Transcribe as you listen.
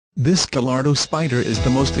This Gallardo Spyder is the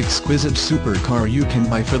most exquisite supercar you can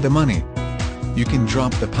buy for the money. You can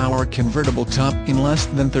drop the power convertible top in less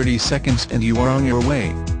than 30 seconds and you are on your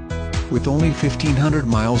way. With only 1,500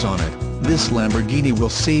 miles on it, this Lamborghini will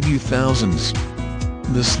save you thousands.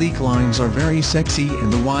 The sleek lines are very sexy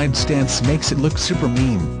and the wide stance makes it look super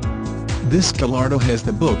mean. This Gallardo has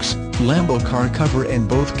the books, Lambo car cover and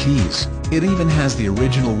both keys. It even has the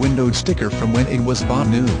original windowed sticker from when it was bought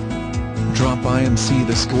new. Drop by and see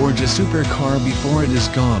this gorgeous supercar before it is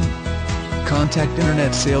gone. Contact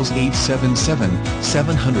Internet Sales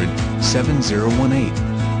 877-700-7018.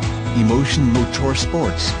 Emotion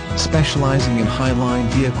Motorsports, specializing in high-line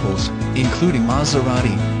vehicles, including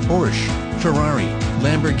Maserati, Porsche, Ferrari,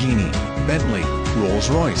 Lamborghini, Bentley,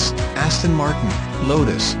 Rolls-Royce, Aston Martin,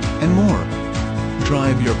 Lotus, and more.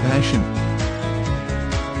 Drive your passion.